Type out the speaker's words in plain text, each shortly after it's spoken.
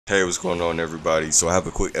Hey, what's going on, everybody? So I have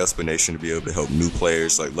a quick explanation to be able to help new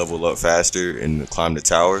players like level up faster and climb the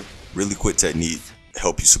tower. Really quick technique,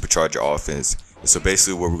 help you supercharge your offense. And so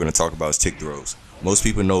basically what we're going to talk about is tick throws. Most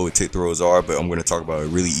people know what tick throws are, but I'm going to talk about a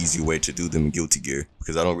really easy way to do them in Guilty Gear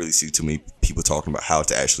because I don't really see too many people talking about how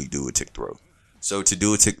to actually do a tick throw. So to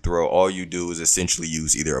do a tick throw, all you do is essentially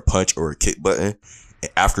use either a punch or a kick button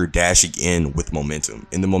after dashing in with momentum.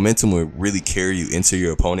 And the momentum will really carry you into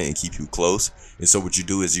your opponent and keep you close. And so what you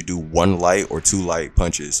do is you do one light or two light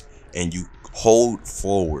punches and you hold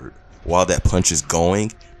forward while that punch is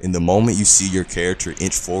going. And the moment you see your character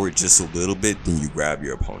inch forward just a little bit, then you grab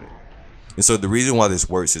your opponent. And so the reason why this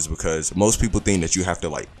works is because most people think that you have to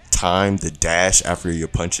like time the dash after your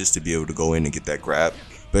punches to be able to go in and get that grab.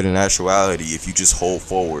 But in actuality, if you just hold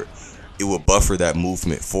forward, it will buffer that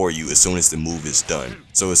movement for you as soon as the move is done.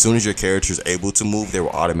 So as soon as your character is able to move, they will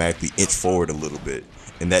automatically inch forward a little bit.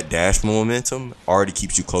 And that dash momentum already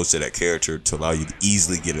keeps you close to that character to allow you to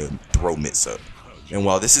easily get a throw mix up. And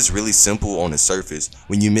while this is really simple on the surface,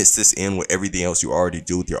 when you mix this in with everything else you already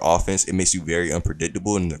do with your offense, it makes you very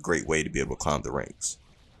unpredictable and a great way to be able to climb the ranks.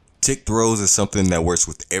 Tick throws is something that works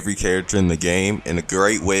with every character in the game, and a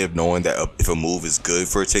great way of knowing that if a move is good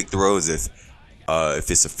for a tick throw is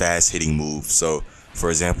if it's a fast hitting move. So for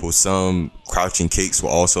example, some crouching kicks will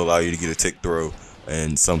also allow you to get a tick throw,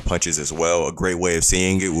 and some punches as well. A great way of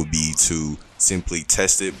seeing it would be to simply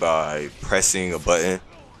test it by pressing a button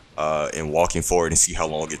and walking forward and see how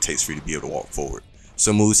long it takes for you to be able to walk forward.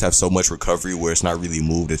 Some moves have so much recovery where it's not really a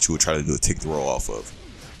move that you would try to do a tick throw off of.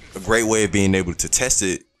 A great way of being able to test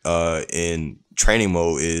it in training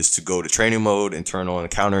mode is to go to training mode and turn on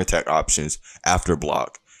counterattack options after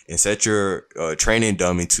block and set your training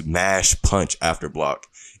dummy to mash punch after block.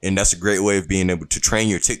 And that's a great way of being able to train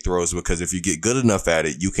your tick throws, because if you get good enough at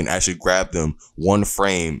it, you can actually grab them one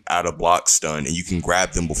frame out of block stun and you can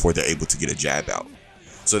grab them before they're able to get a jab out.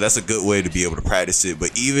 So that's a good way to be able to practice it.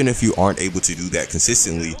 But even if you aren't able to do that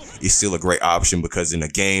consistently, it's still a great option, because in a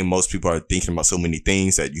game, most people are thinking about so many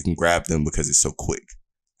things that you can grab them because it's so quick.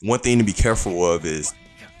 One thing to be careful of is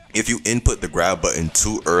if you input the grab button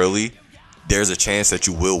too early, there's a chance that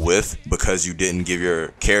you will whiff because you didn't give your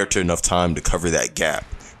character enough time to cover that gap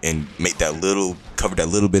and cover that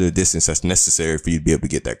little bit of distance that's necessary for you to be able to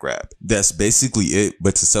get that grab. That's basically it.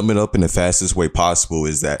 But to sum it up in the fastest way possible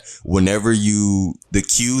is that whenever the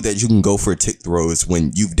cue that you can go for a tick throw is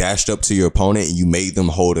when you've dashed up to your opponent and you made them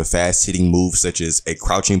hold a fast hitting move such as a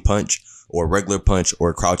crouching punch or a regular punch or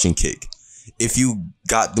a crouching kick. If you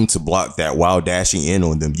got them to block that while dashing in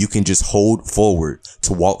on them, you can just hold forward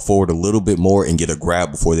to walk forward a little bit more and get a grab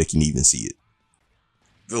before they can even see it.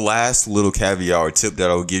 The last little caveat or tip that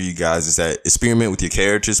I'll give you guys is that experiment with your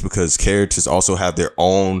characters, because characters also have their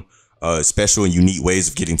own special and unique ways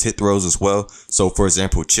of getting tick throws as well. So for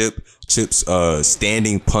example, Chip's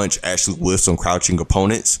standing punch actually whiffs on crouching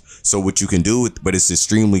opponents. So what you can do but it's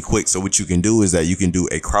extremely quick. So what you can do is that you can do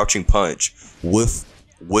a crouching punch with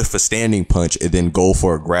a standing punch and then go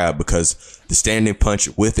for a grab, because the standing punch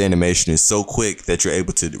with animation is so quick that you're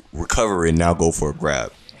able to recover and now go for a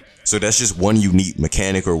grab. So that's just one unique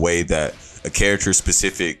mechanic or way that a character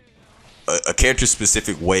specific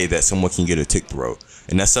way that someone can get a tick throw.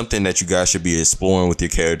 And that's something that you guys should be exploring with your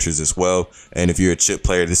characters as well. And if you're a Chip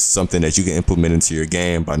player, this is something that you can implement into your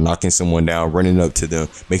game by knocking someone down, running up to them,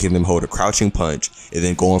 making them hold a crouching punch, and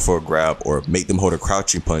then going for a grab, or make them hold a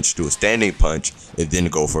crouching punch, do a standing punch, and then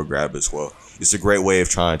go for a grab as well. It's a great way of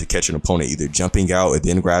trying to catch an opponent, either jumping out and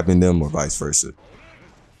then grabbing them or vice versa.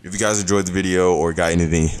 If you guys enjoyed the video or got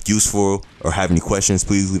anything useful or have any questions,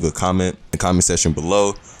 please leave a comment in the comment section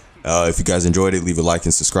below. If you guys enjoyed it, leave a like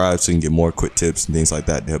and subscribe so you can get more quick tips and things like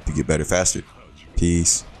that to help you get better faster.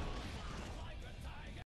 Peace.